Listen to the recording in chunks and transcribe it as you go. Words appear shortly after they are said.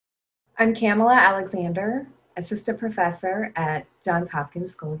I'm Kamila Alexander, assistant professor at Johns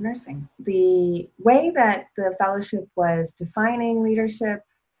Hopkins School of Nursing. The way that the fellowship was defining leadership,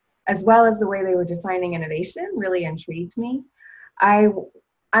 as well as the way they were defining innovation, really intrigued me.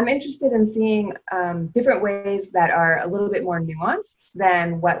 I'm interested in seeing different ways that are a little bit more nuanced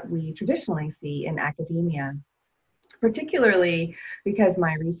than what we traditionally see in academia, particularly because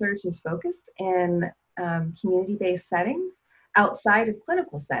my research is focused in community-based settings outside of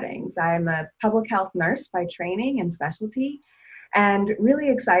clinical settings. I'm a public health nurse by training and specialty, and really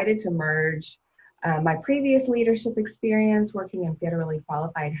excited to merge my previous leadership experience working in federally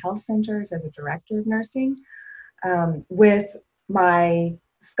qualified health centers as a director of nursing with my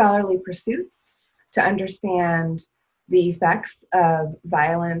scholarly pursuits to understand the effects of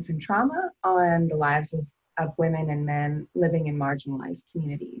violence and trauma on the lives of women and men living in marginalized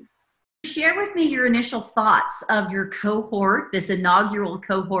communities. Share with me your initial thoughts of your cohort, this inaugural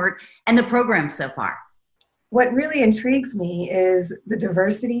cohort, and the program so far. What really intrigues me is the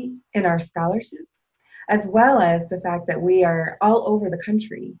diversity in our scholarship, as well as the fact that we are all over the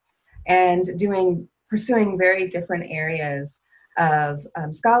country and pursuing very different areas of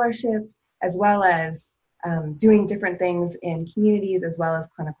scholarship, as well as doing different things in communities as well as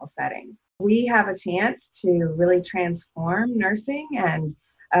clinical settings. We have a chance to really transform nursing and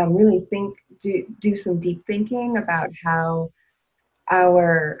really do some deep thinking about how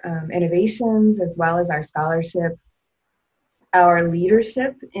our innovations, as well as our scholarship, our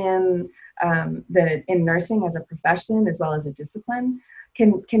leadership in nursing as a profession, as well as a discipline,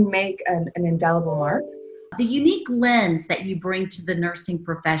 can make an indelible mark. The unique lens that you bring to the nursing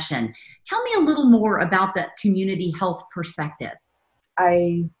profession. Tell me a little more about that community health perspective.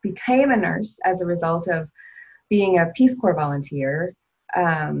 I became a nurse as a result of being a Peace Corps volunteer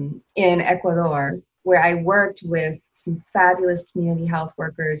in Ecuador, where I worked with some fabulous community health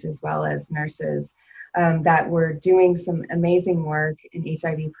workers as well as nurses that were doing some amazing work in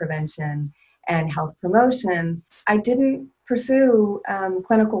HIV prevention and health promotion. I didn't pursue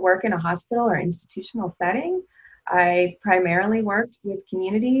clinical work in a hospital or institutional setting. I primarily worked with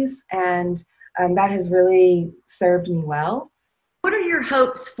communities, and that has really served me well. What are your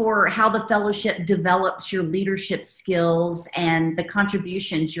hopes for how the fellowship develops your leadership skills and the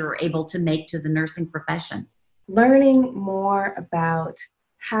contributions you're able to make to the nursing profession? Learning more about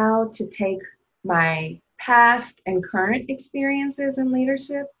how to take my past and current experiences in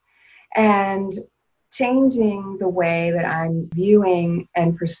leadership and changing the way that I'm viewing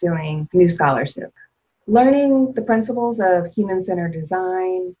and pursuing new scholarship. Learning the principles of human-centered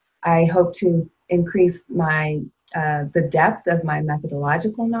design, I hope to increase the depth of my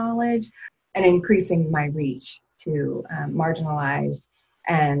methodological knowledge and increasing my reach to marginalized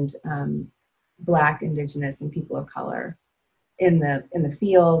and Black, Indigenous, and people of color in the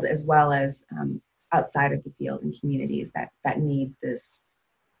field, as well as outside of the field in communities that need this,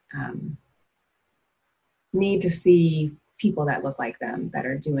 need to see people that look like them that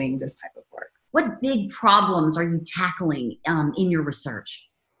are doing this type of work. What big problems are you tackling in your research?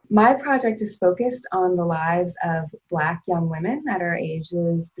 My project is focused on the lives of Black young women that are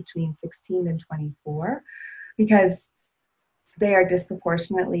ages between 16 and 24, because they are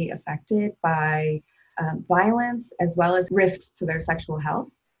disproportionately affected by violence as well as risks to their sexual health.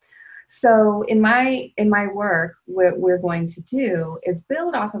 So in my work, what we're going to do is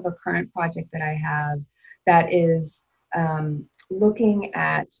build off of a current project that I have that is looking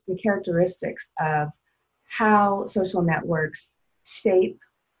at the characteristics of how social networks shape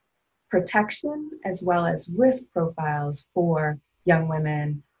protection as well as risk profiles for young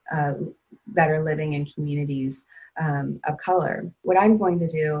women that are living in communities of color. What I'm going to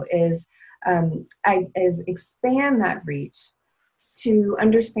do is expand that reach to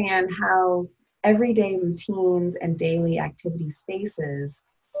understand how everyday routines and daily activity spaces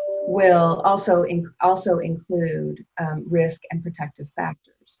will also include risk and protective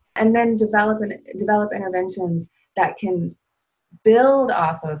factors, and then develop interventions that can build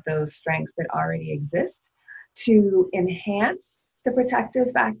off of those strengths that already exist to enhance the protective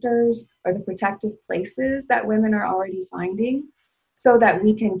factors or the protective places that women are already finding, so that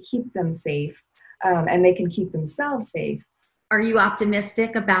we can keep them safe and they can keep themselves safe. Are you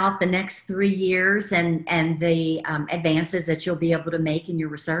optimistic about the next 3 years and the advances that you'll be able to make in your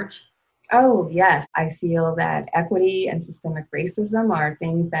research? Oh, yes. I feel that equity and systemic racism are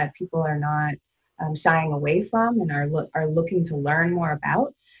things that people are not shying away from and are looking to learn more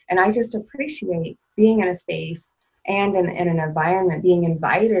about. And I just appreciate being in a space and in an environment, being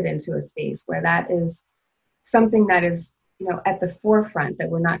invited into a space where that is something that is, at the forefront, that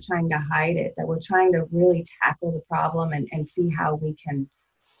we're not trying to hide it, that we're trying to really tackle the problem and see how we can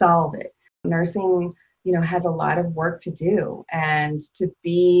solve it. Nursing, has a lot of work to do, and to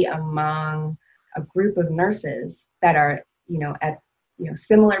be among a group of nurses that are, at,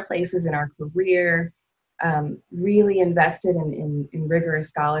 similar places in our career, really invested in rigorous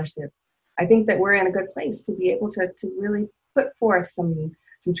scholarship. I think that we're in a good place to be able to really put forth some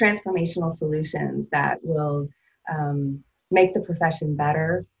transformational solutions that will make the profession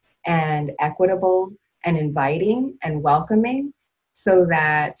better and equitable and inviting and welcoming, so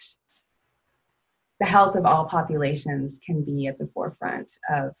that the health of all populations can be at the forefront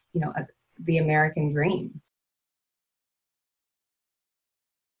of, the American dream.